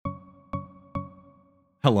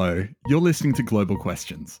Hello, you're listening to Global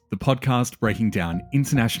Questions, the podcast breaking down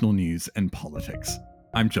international news and politics.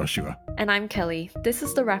 I'm Joshua. And I'm Kelly. This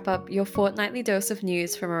is the wrap up, your fortnightly dose of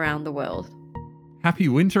news from around the world. Happy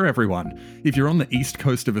winter, everyone. If you're on the east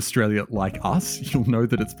coast of Australia like us, you'll know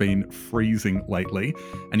that it's been freezing lately.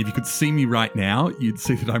 And if you could see me right now, you'd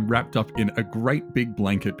see that I'm wrapped up in a great big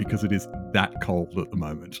blanket because it is that cold at the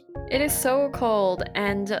moment. It is so cold,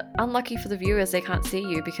 and unlucky for the viewers, they can't see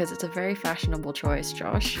you because it's a very fashionable choice,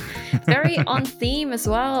 Josh. Very on theme as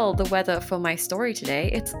well, the weather for my story today.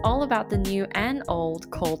 It's all about the new and old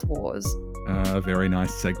Cold Wars. Very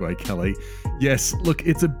nice segue, Kelly. Yes, look,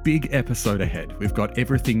 it's a big episode ahead. We've got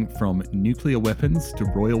everything from nuclear weapons to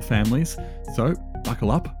royal families. So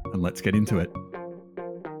buckle up and let's get into it.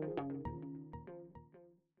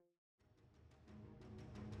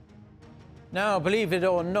 Now, believe it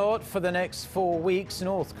or not, for the next 4 weeks,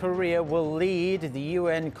 North Korea will lead the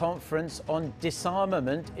UN conference on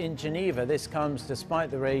disarmament in Geneva. This comes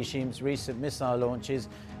despite the regime's recent missile launches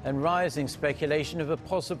and rising speculation of a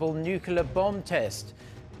possible nuclear bomb test.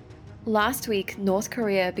 Last week, North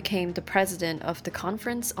Korea became the president of the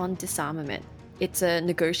Conference on Disarmament. It's a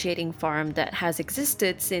negotiating forum that has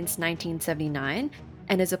existed since 1979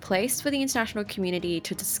 and is a place for the international community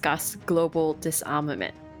to discuss global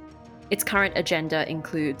disarmament. Its current agenda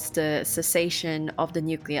includes the cessation of the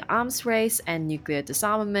nuclear arms race and nuclear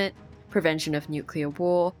disarmament, prevention of nuclear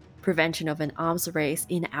war, prevention of an arms race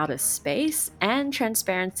in outer space, and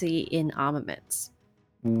transparency in armaments.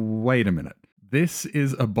 Wait a minute. This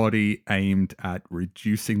is a body aimed at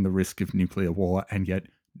reducing the risk of nuclear war, and yet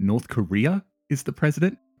North Korea is the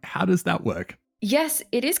president? How does that work? Yes,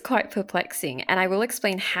 it is quite perplexing, and I will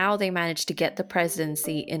explain how they managed to get the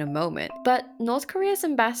presidency in a moment. But North Korea's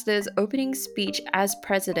ambassador's opening speech as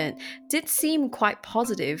president did seem quite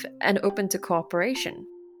positive and open to cooperation.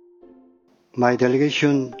 My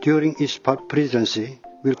delegation during its presidency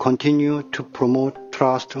will continue to promote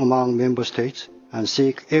trust among member states and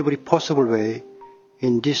seek every possible way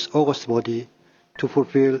in this august body to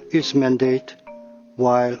fulfill its mandate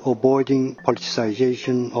while avoiding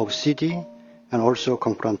politicization of CD and also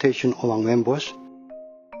confrontation among members.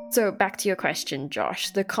 So back to your question,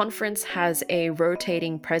 Josh. The conference has a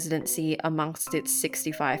rotating presidency amongst its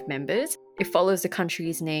 65 members. It follows the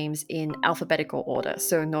countries' names in alphabetical order.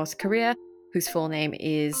 So North Korea, whose full name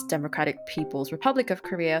is Democratic People's Republic of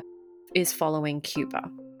Korea, is following Cuba.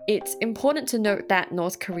 It's important to note that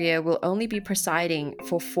North Korea will only be presiding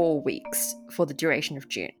for 4 weeks for the duration of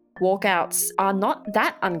June. Walkouts are not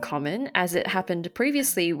that uncommon, as it happened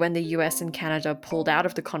previously when the US and Canada pulled out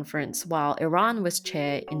of the conference while Iran was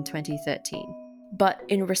chair in 2013. But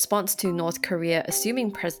in response to North Korea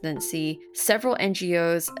assuming presidency, several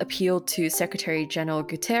NGOs appealed to Secretary General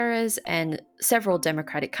Guterres and several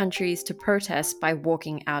democratic countries to protest by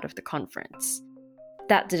walking out of the conference.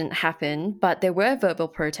 That didn't happen, but there were verbal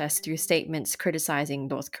protests through statements criticizing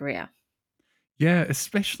North Korea. Yeah,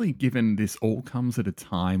 especially given this all comes at a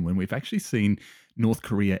time when we've actually seen North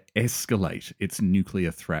Korea escalate its nuclear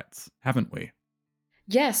threats, haven't we?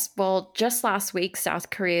 Yes, well, just last week, South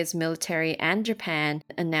Korea's military and Japan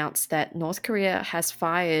announced that North Korea has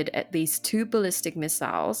fired at least 2 ballistic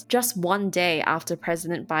missiles just one day after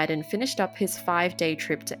President Biden finished up his 5-day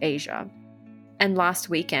trip to Asia. And last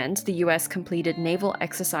weekend, the US completed naval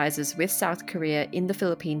exercises with South Korea in the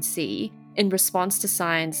Philippine Sea in response to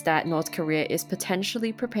signs that North Korea is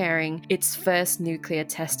potentially preparing its first nuclear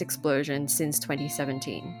test explosion since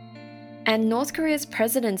 2017. And North Korea's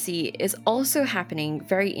presidency is also happening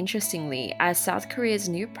very interestingly as South Korea's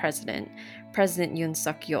new president, President Yoon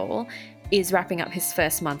Suk-yeol, is wrapping up his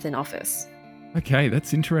first month in office. Okay,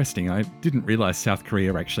 that's interesting. I didn't realize South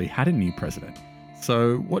Korea actually had a new president.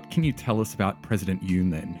 So what can you tell us about President Yoon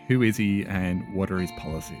then? Who is he and what are his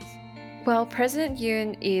policies? Well, President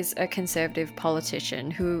Yoon is a conservative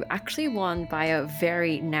politician who actually won by a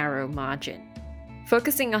very narrow margin.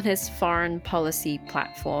 Focusing on his foreign policy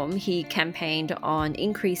platform, he campaigned on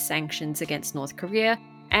increased sanctions against North Korea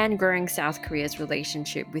and growing South Korea's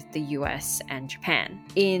relationship with the US and Japan.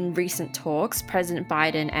 In recent talks, President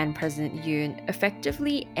Biden and President Yoon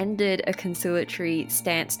effectively ended a conciliatory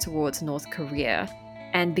stance towards North Korea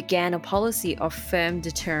and began a policy of firm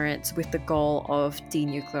deterrence with the goal of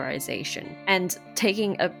denuclearization. And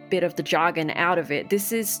taking a bit of the jargon out of it,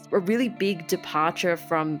 this is a really big departure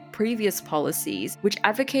from previous policies, which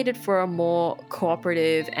advocated for a more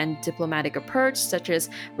cooperative and diplomatic approach, such as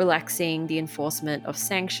relaxing the enforcement of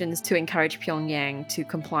sanctions to encourage Pyongyang to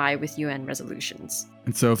comply with UN resolutions.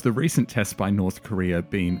 And so have the recent tests by North Korea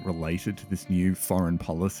been related to this new foreign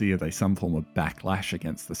policy? Are they some form of backlash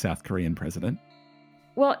against the South Korean president?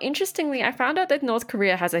 Well, interestingly, I found out that North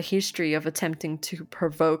Korea has a history of attempting to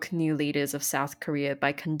provoke new leaders of South Korea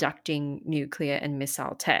by conducting nuclear and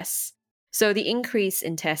missile tests. So the increase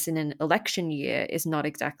in tests in an election year is not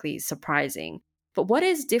exactly surprising. But what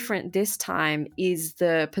is different this time is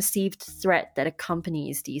the perceived threat that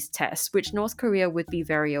accompanies these tests, which North Korea would be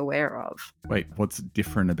very aware of. Wait, what's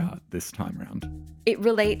different about this time round? It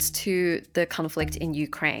relates to the conflict in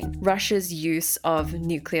Ukraine. Russia's use of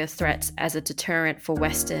nuclear threats as a deterrent for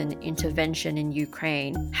Western intervention in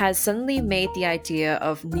Ukraine has suddenly made the idea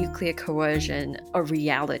of nuclear coercion a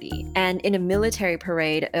reality. And in a military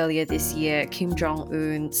parade earlier this year, Kim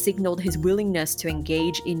Jong-un signaled his willingness to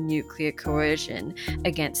engage in nuclear coercion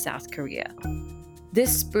against South Korea.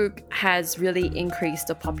 This book has really increased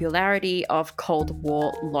the popularity of Cold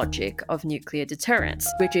War logic of nuclear deterrence,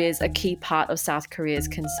 which is a key part of South Korea's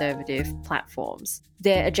conservative platforms.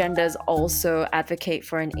 Their agendas also advocate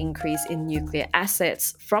for an increase in nuclear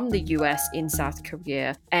assets from the US in South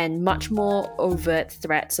Korea and much more overt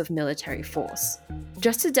threats of military force.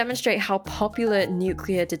 Just to demonstrate how popular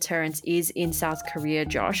nuclear deterrence is in South Korea,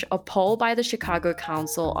 Josh, a poll by the Chicago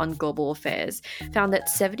Council on Global Affairs found that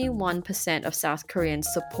 71% of South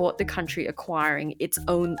Koreans support the country acquiring its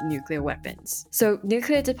own nuclear weapons. So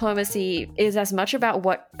nuclear diplomacy is as much about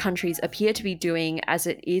what countries appear to be doing as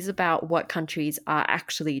it is about what countries are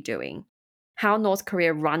actually doing. How North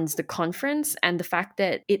Korea runs the conference and the fact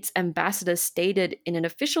that its ambassador stated in an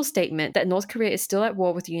official statement that North Korea is still at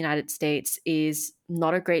war with the United States is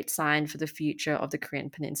not a great sign for the future of the Korean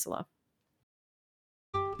Peninsula.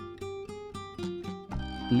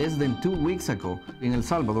 Less than 2 weeks ago, in El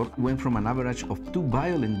Salvador went from an average of 2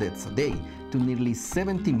 violent deaths a day to nearly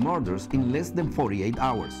 70 murders in less than 48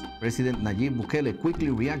 hours. President Nayib Bukele quickly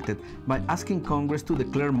reacted by asking Congress to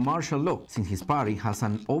declare martial law, since his party has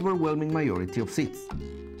an overwhelming majority of seats.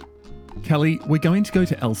 Kelly, we're going to go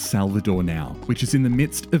to El Salvador now, which is in the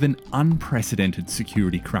midst of an unprecedented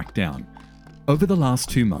security crackdown. Over the last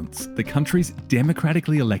 2 months, the country's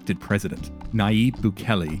democratically elected president, Nayib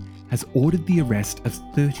Bukele, has ordered the arrest of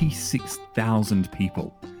 36,000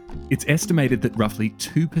 people. It's estimated that roughly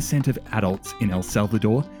 2% of adults in El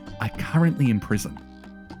Salvador are currently in prison.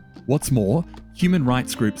 What's more, human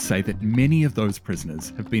rights groups say that many of those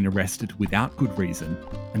prisoners have been arrested without good reason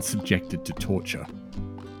and subjected to torture.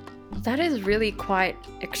 That is really quite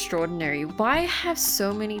extraordinary. Why have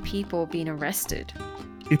so many people been arrested?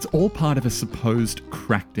 It's all part of a supposed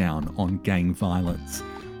crackdown on gang violence.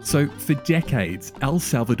 So, for decades, El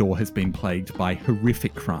Salvador has been plagued by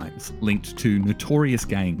horrific crimes linked to notorious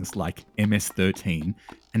gangs like MS-13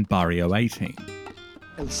 and Barrio 18.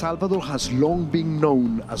 El Salvador has long been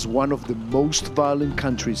known as one of the most violent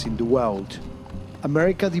countries in the world.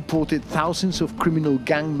 America deported thousands of criminal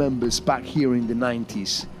gang members back here in the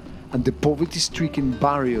 90s, and the poverty-stricken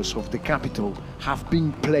barrios of the capital have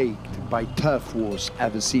been plagued by turf wars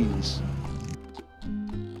ever since.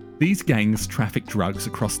 These gangs traffic drugs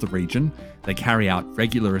across the region, they carry out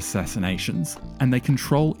regular assassinations, and they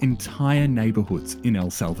control entire neighbourhoods in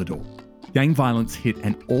El Salvador. Gang violence hit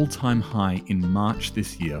an all-time high in March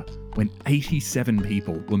this year when 87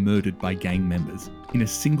 people were murdered by gang members in a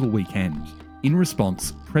single weekend. In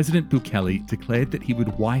response, President Bukele declared that he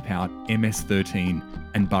would wipe out MS-13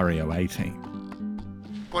 and Barrio 18.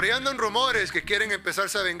 Por ahí andan rumores que quieren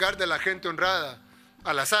empezarse a vengar de la gente honrada,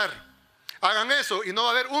 al azar. Hagan eso y no va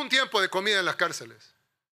a haber un tiempo de comida en las cárceles.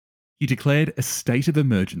 He declared a state of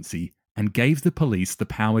emergency and gave the police the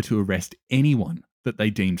power to arrest anyone that they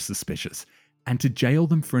deemed suspicious and to jail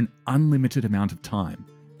them for an unlimited amount of time.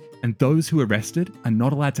 And those who are arrested are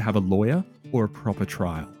not allowed to have a lawyer or a proper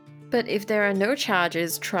trial. But if there are no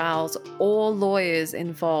charges, trials, or lawyers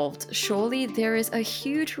involved, surely there is a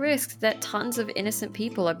huge risk that tons of innocent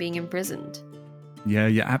people are being imprisoned. Yeah,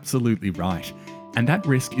 you're absolutely right. And that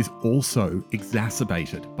risk is also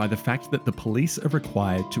exacerbated by the fact that the police are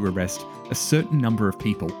required to arrest a certain number of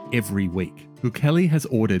people every week. Bukele has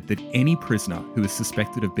ordered that any prisoner who is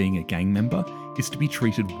suspected of being a gang member is to be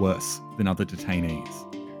treated worse than other detainees.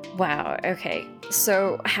 Wow, okay.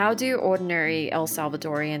 So how do ordinary El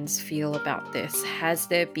Salvadorians feel about this? Has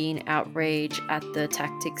there been outrage at the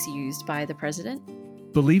tactics used by the president?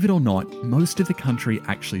 Believe it or not, most of the country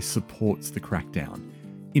actually supports the crackdown.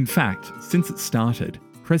 In fact, since it started,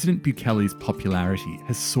 President Bukele's popularity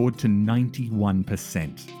has soared to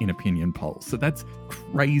 91% in opinion polls, so that's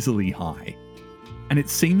crazily high. And it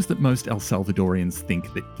seems that most El Salvadorians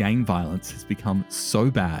think that gang violence has become so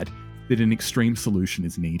bad that an extreme solution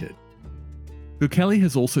is needed. Bukele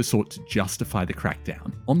has also sought to justify the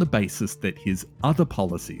crackdown on the basis that his other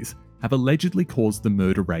policies have allegedly caused the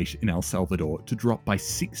murder rate in El Salvador to drop by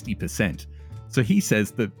 60%, So he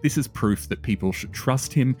says that this is proof that people should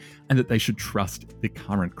trust him and that they should trust the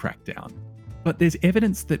current crackdown. But there's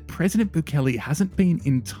evidence that President Bukele hasn't been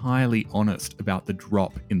entirely honest about the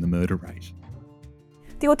drop in the murder rate.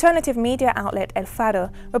 The alternative media outlet El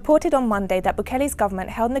Faro reported on Monday that Bukele's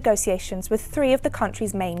government held negotiations with 3 of the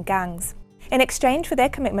country's main gangs. In exchange for their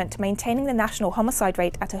commitment to maintaining the national homicide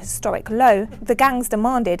rate at a historic low, the gangs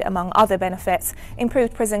demanded, among other benefits,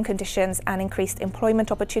 improved prison conditions and increased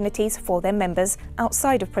employment opportunities for their members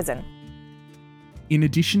outside of prison. In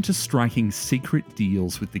addition to striking secret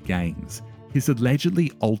deals with the gangs, he's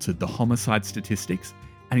allegedly altered the homicide statistics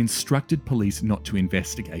and instructed police not to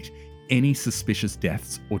investigate any suspicious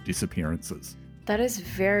deaths or disappearances. That is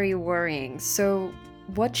very worrying. So,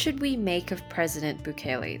 what should we make of President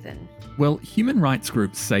Bukele then? Well, human rights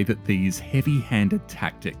groups say that these heavy-handed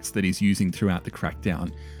tactics that he's using throughout the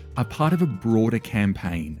crackdown are part of a broader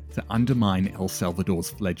campaign to undermine El Salvador's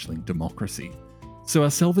fledgling democracy. So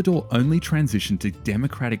El Salvador only transitioned to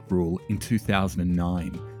democratic rule in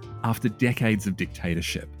 2009, after decades of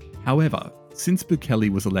dictatorship. However, since Bukele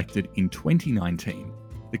was elected in 2019,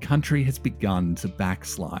 the country has begun to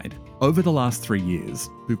backslide. Over the last 3 years,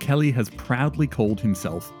 Bukele has proudly called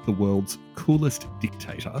himself the world's coolest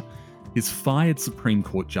dictator, has fired Supreme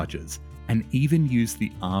Court judges, and even used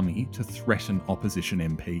the army to threaten opposition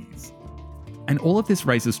MPs. And all of this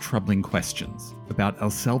raises troubling questions about El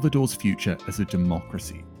Salvador's future as a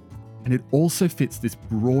democracy. And it also fits this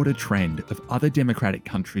broader trend of other democratic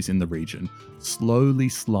countries in the region slowly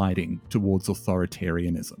sliding towards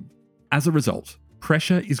authoritarianism. As a result,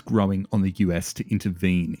 pressure is growing on the US to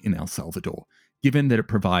intervene in El Salvador, given that it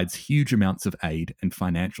provides huge amounts of aid and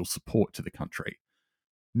financial support to the country.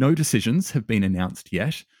 No decisions have been announced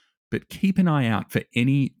yet, but keep an eye out for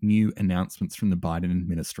any new announcements from the Biden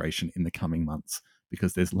administration in the coming months,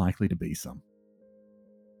 because there's likely to be some.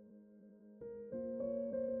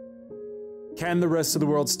 Can the rest of the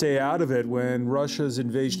world stay out of it when Russia's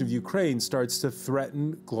invasion of Ukraine starts to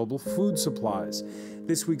threaten global food supplies?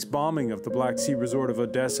 This week's bombing of the Black Sea resort of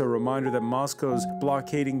Odessa, a reminder that Moscow's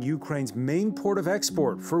blockading Ukraine's main port of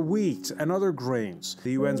export for wheat and other grains.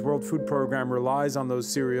 The UN's World Food Program relies on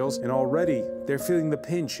those cereals, and already they're feeling the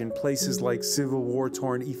pinch in places like civil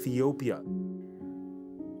war-torn Ethiopia.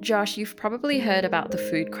 Josh, you've probably heard about the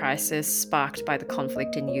food crisis sparked by the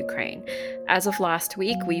conflict in Ukraine. As of last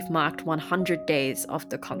week, we've marked 100 days of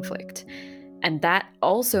the conflict. And that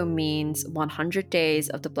also means 100 days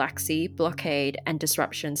of the Black Sea blockade and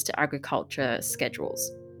disruptions to agriculture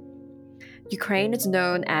schedules. Ukraine is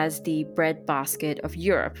known as the breadbasket of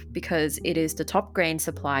Europe because it is the top grain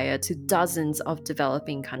supplier to dozens of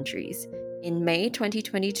developing countries. In May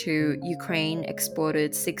 2022, Ukraine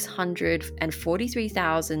exported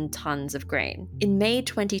 643,000 tons of grain. In May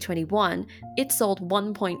 2021, it sold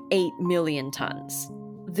 1.8 million tons.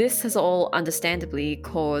 This has all understandably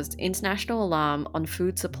caused international alarm on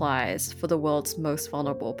food supplies for the world's most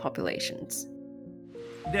vulnerable populations.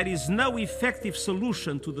 There is no effective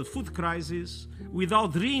solution to the food crisis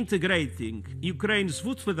without reintegrating Ukraine's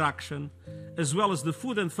food production, as well as the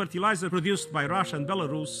food and fertilizer produced by Russia and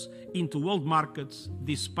Belarus, into world markets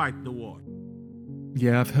despite the war.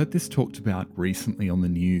 Yeah, I've heard this talked about recently on the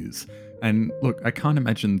news. And look, I can't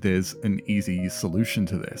imagine there's an easy solution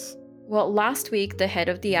to this. Well, last week, the head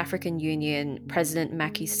of the African Union, President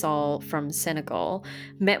Macky Sall from Senegal,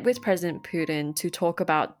 met with President Putin to talk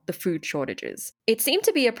about the food shortages. It seemed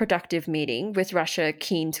to be a productive meeting, with Russia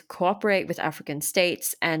keen to cooperate with African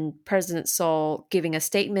states, and President Sall giving a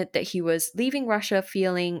statement that he was leaving Russia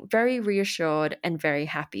feeling very reassured and very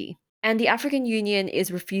happy. And the African Union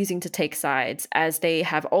is refusing to take sides, as they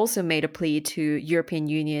have also made a plea to European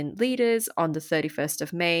Union leaders on the 31st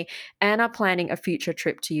of May and are planning a future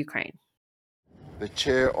trip to Ukraine. The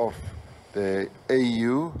chair of the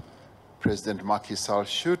AU, President Macky Sall,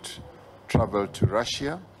 should travel to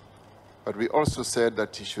Russia, but we also said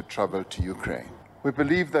that he should travel to Ukraine. We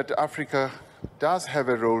believe that Africa does have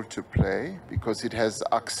a role to play because it has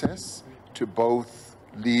access to both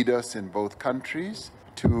leaders in both countries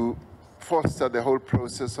to foster the whole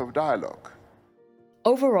process of dialogue.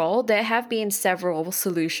 Overall, there have been several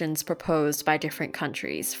solutions proposed by different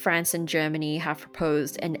countries. France and Germany have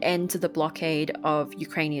proposed an end to the blockade of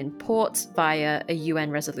Ukrainian ports via a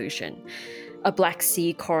UN resolution. A Black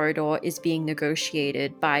Sea corridor is being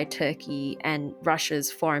negotiated by Turkey and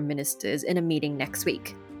Russia's foreign ministers in a meeting next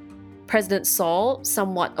week. President Sall,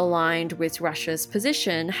 somewhat aligned with Russia's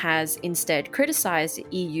position, has instead criticized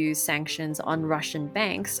EU sanctions on Russian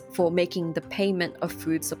banks for making the payment of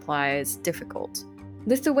food supplies difficult.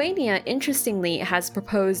 Lithuania, interestingly, has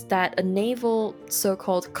proposed that a naval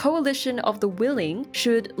so-called coalition of the willing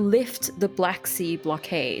should lift the Black Sea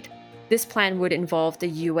blockade. This plan would involve the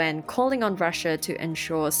UN calling on Russia to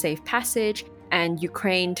ensure safe passage and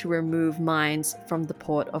Ukraine to remove mines from the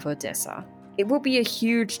port of Odessa. It will be a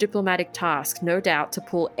huge diplomatic task, no doubt, to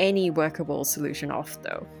pull any workable solution off,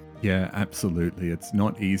 though. Yeah, absolutely. It's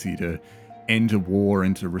not easy to end a war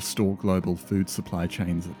and to restore global food supply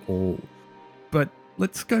chains at all. But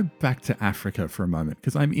let's go back to Africa for a moment,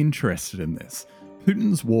 because I'm interested in this.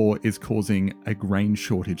 Putin's war is causing a grain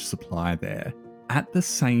shortage supply there, at the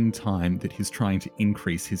same time that he's trying to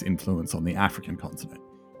increase his influence on the African continent.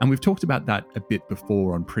 And we've talked about that a bit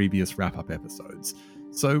before on previous wrap-up episodes.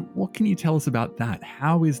 So what can you tell us about that?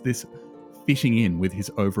 How is this fitting in with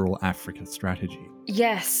his overall Africa strategy?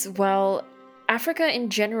 Yes, well, Africa in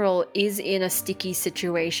general is in a sticky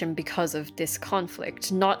situation because of this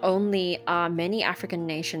conflict. Not only are many African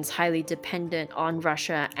nations highly dependent on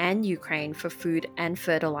Russia and Ukraine for food and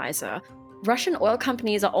fertilizer, Russian oil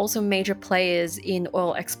companies are also major players in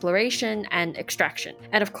oil exploration and extraction,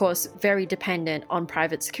 and of course, very dependent on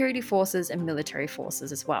private security forces and military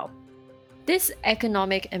forces as well. This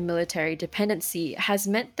economic and military dependency has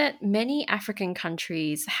meant that many African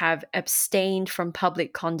countries have abstained from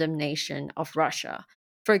public condemnation of Russia.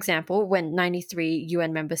 For example, when 93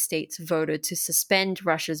 UN member states voted to suspend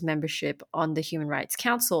Russia's membership on the Human Rights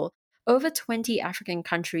Council, over 20 African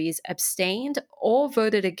countries abstained or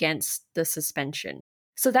voted against the suspension.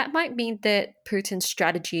 So that might mean that Putin's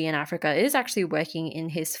strategy in Africa is actually working in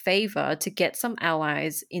his favor to get some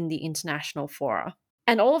allies in the international fora.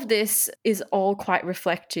 And all of this is all quite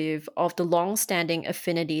reflective of the long-standing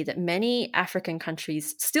affinity that many African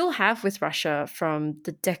countries still have with Russia from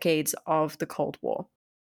the decades of the Cold War.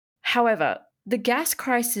 However, the gas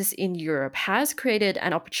crisis in Europe has created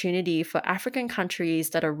an opportunity for African countries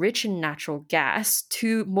that are rich in natural gas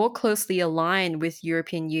to more closely align with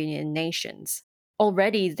European Union nations.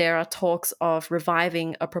 Already, there are talks of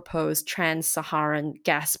reviving a proposed trans-Saharan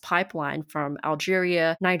gas pipeline from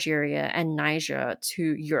Algeria, Nigeria, and Niger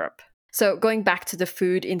to Europe. So going back to the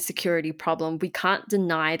food insecurity problem, we can't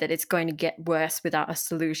deny that it's going to get worse without a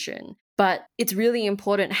solution. But it's really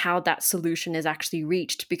important how that solution is actually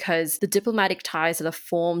reached, because the diplomatic ties that are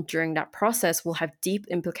formed during that process will have deep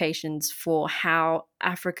implications for how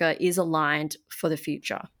Africa is aligned for the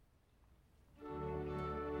future.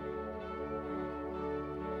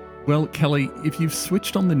 Well, Kelly, if you've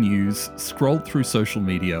switched on the news, scrolled through social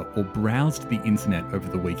media, or browsed the internet over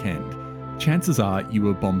the weekend, chances are you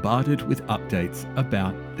were bombarded with updates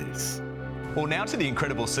about this. Well, now to the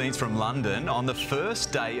incredible scenes from London. On the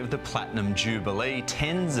first day of the Platinum Jubilee,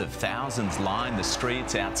 tens of thousands lined the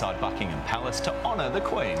streets outside Buckingham Palace to honour the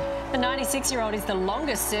Queen. The 96-year-old is the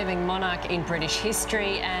longest-serving monarch in British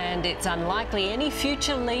history, and it's unlikely any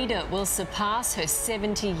future leader will surpass her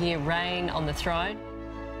 70-year reign on the throne.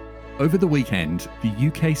 Over the weekend, the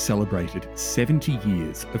UK celebrated 70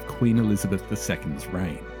 years of Queen Elizabeth II's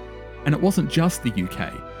reign. And it wasn't just the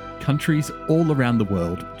UK. Countries all around the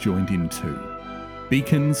world joined in too.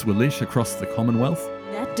 Beacons were lit across the Commonwealth.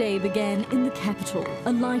 That day began in the capital.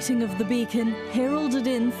 A lighting of the beacon heralded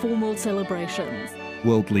in formal celebrations.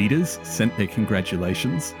 World leaders sent their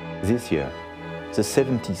congratulations. This year, the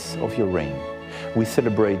 70th of your reign, we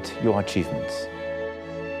celebrate your achievements.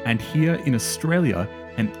 And here in Australia,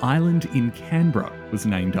 an island in Canberra was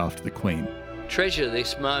named after the Queen. Treasure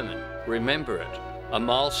this moment, remember it. A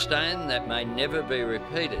milestone that may never be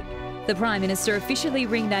repeated. The Prime Minister officially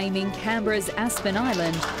renaming Canberra's Aspen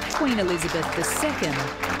Island Queen Elizabeth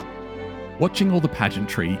II. Watching all the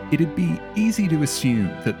pageantry, it'd be easy to assume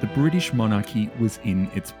that the British monarchy was in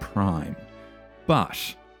its prime.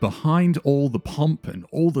 But behind all the pomp and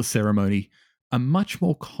all the ceremony, a much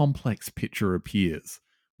more complex picture appears.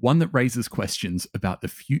 One that raises questions about the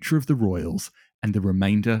future of the royals and the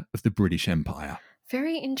remainder of the British Empire.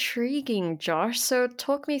 Very intriguing, Josh. So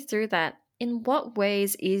talk me through that. In what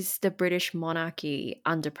ways is the British monarchy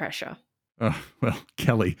under pressure? Well,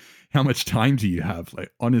 Kelly, how much time do you have?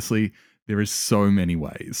 Honestly, there is so many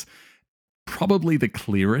ways. Probably the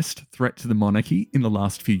clearest threat to the monarchy in the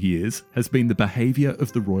last few years has been the behaviour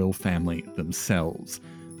of the royal family themselves.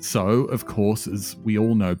 So, of course, as we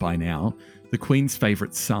all know by now, the Queen's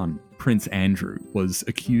favourite son, Prince Andrew, was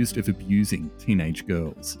accused of abusing teenage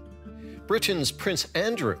girls. Britain's Prince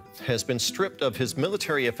Andrew has been stripped of his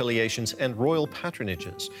military affiliations and royal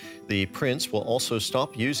patronages. The prince will also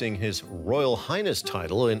stop using his Royal Highness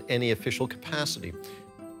title in any official capacity.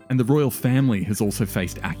 And the royal family has also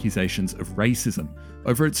faced accusations of racism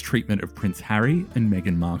over its treatment of Prince Harry and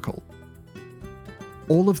Meghan Markle.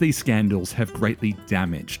 All of these scandals have greatly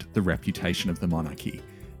damaged the reputation of the monarchy.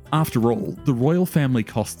 After all, the royal family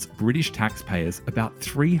costs British taxpayers about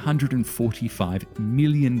 £345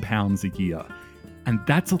 million a year, and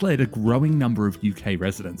that's led a growing number of UK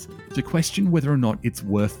residents to question whether or not it's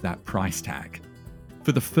worth that price tag.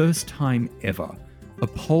 For the first time ever, a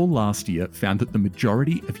poll last year found that the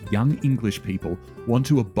majority of young English people want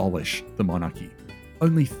to abolish the monarchy.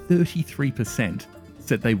 Only 33%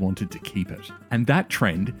 said they wanted to keep it. And that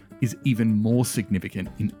trend is even more significant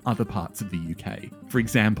in other parts of the UK. For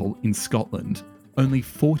example, in Scotland, only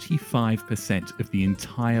 45% of the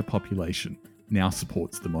entire population now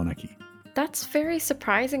supports the monarchy. That's very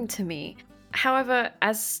surprising to me. However,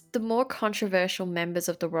 as the more controversial members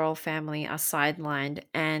of the royal family are sidelined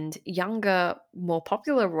and younger, more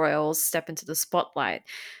popular royals step into the spotlight,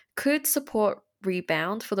 could support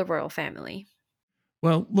rebound for the royal family?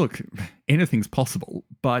 Well, look, anything's possible,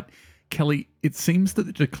 but Kelly, it seems that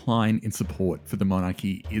the decline in support for the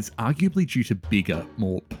monarchy is arguably due to bigger,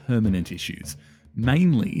 more permanent issues,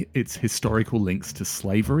 mainly its historical links to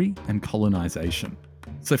slavery and colonisation.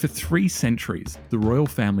 So for 3 centuries, the royal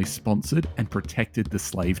family sponsored and protected the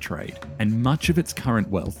slave trade, and much of its current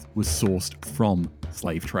wealth was sourced from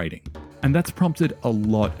slave trading. And that's prompted a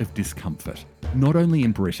lot of discomfort, not only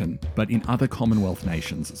in Britain, but in other Commonwealth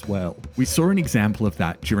nations as well. We saw an example of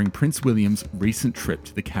that during Prince William's recent trip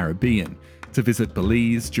to the Caribbean to visit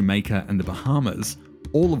Belize, Jamaica, and the Bahamas,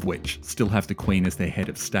 all of which still have the Queen as their head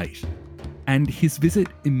of state. And his visit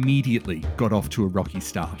immediately got off to a rocky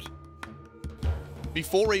start.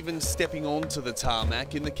 Before even stepping onto the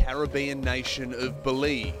tarmac in the Caribbean nation of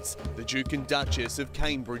Belize, the Duke and Duchess of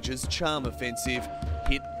Cambridge's charm offensive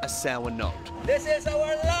hit a sour note. This is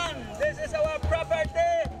our land! This is our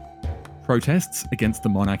property! Protests against the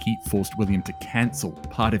monarchy forced William to cancel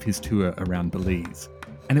part of his tour around Belize.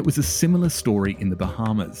 And it was a similar story in the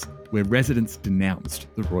Bahamas, where residents denounced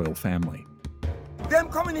the royal family. Them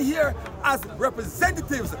coming here as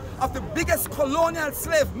representatives of the biggest colonial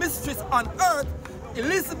slave mistress on earth,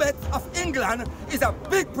 Elizabeth of England, is a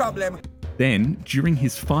big problem. Then, during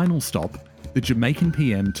his final stop, the Jamaican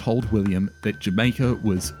PM told William that Jamaica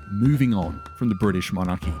was moving on from the British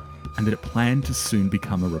monarchy and that it planned to soon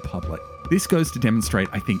become a republic. This goes to demonstrate,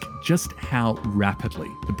 I think, just how rapidly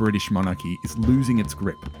the British monarchy is losing its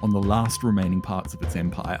grip on the last remaining parts of its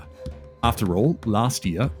empire. After all, last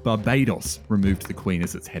year, Barbados removed the Queen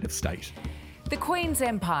as its head of state. The Queen's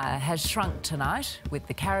empire has shrunk tonight, with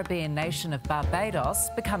the Caribbean nation of Barbados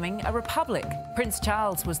becoming a republic. Prince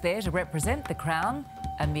Charles was there to represent the Crown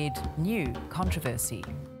amid new controversy.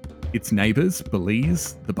 Its neighbours,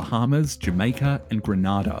 Belize, the Bahamas, Jamaica, and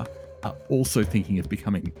Grenada, are also thinking of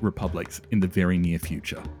becoming republics in the very near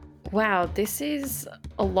future. Wow, this is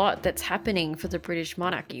a lot that's happening for the British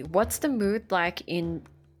monarchy. What's the mood like in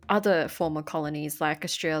other former colonies like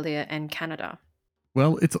Australia and Canada?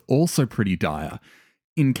 Well, it's also pretty dire.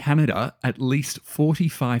 In Canada, at least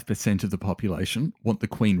 45% of the population want the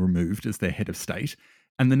Queen removed as their head of state,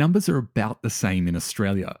 and the numbers are about the same in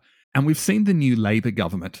Australia. And we've seen the new Labor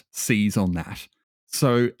government seize on that.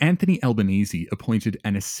 So Anthony Albanese appointed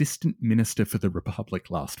an assistant minister for the Republic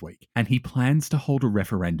last week, and he plans to hold a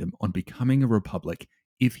referendum on becoming a republic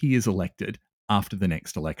if he is elected after the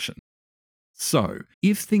next election. So,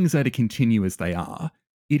 if things are to continue as they are,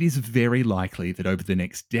 it is very likely that over the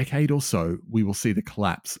next decade or so, we will see the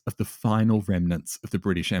collapse of the final remnants of the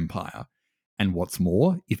British Empire. And what's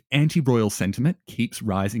more, if anti-royal sentiment keeps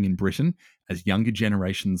rising in Britain as younger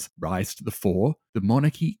generations rise to the fore, the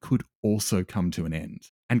monarchy could also come to an end.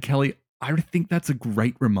 And Kelly, I think that's a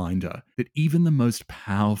great reminder that even the most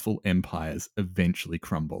powerful empires eventually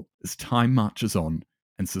crumble as time marches on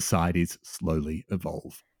and societies slowly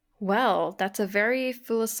evolve. Well, that's a very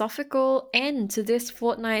philosophical end to this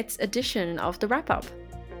fortnight's edition of The Wrap-Up.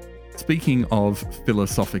 Speaking of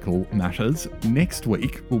philosophical matters, next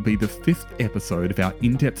week will be the 5th episode of our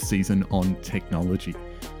in-depth season on technology.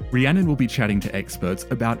 Rhiannon will be chatting to experts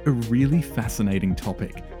about a really fascinating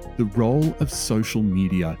topic, the role of social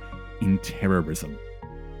media in terrorism.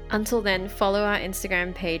 Until then, follow our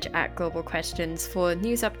Instagram page at Global Questions for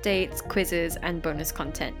news updates, quizzes, and bonus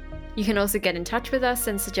content. You can also get in touch with us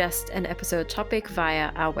and suggest an episode topic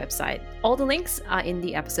via our website. All the links are in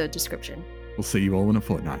the episode description. We'll see you all in a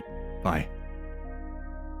fortnight. Bye.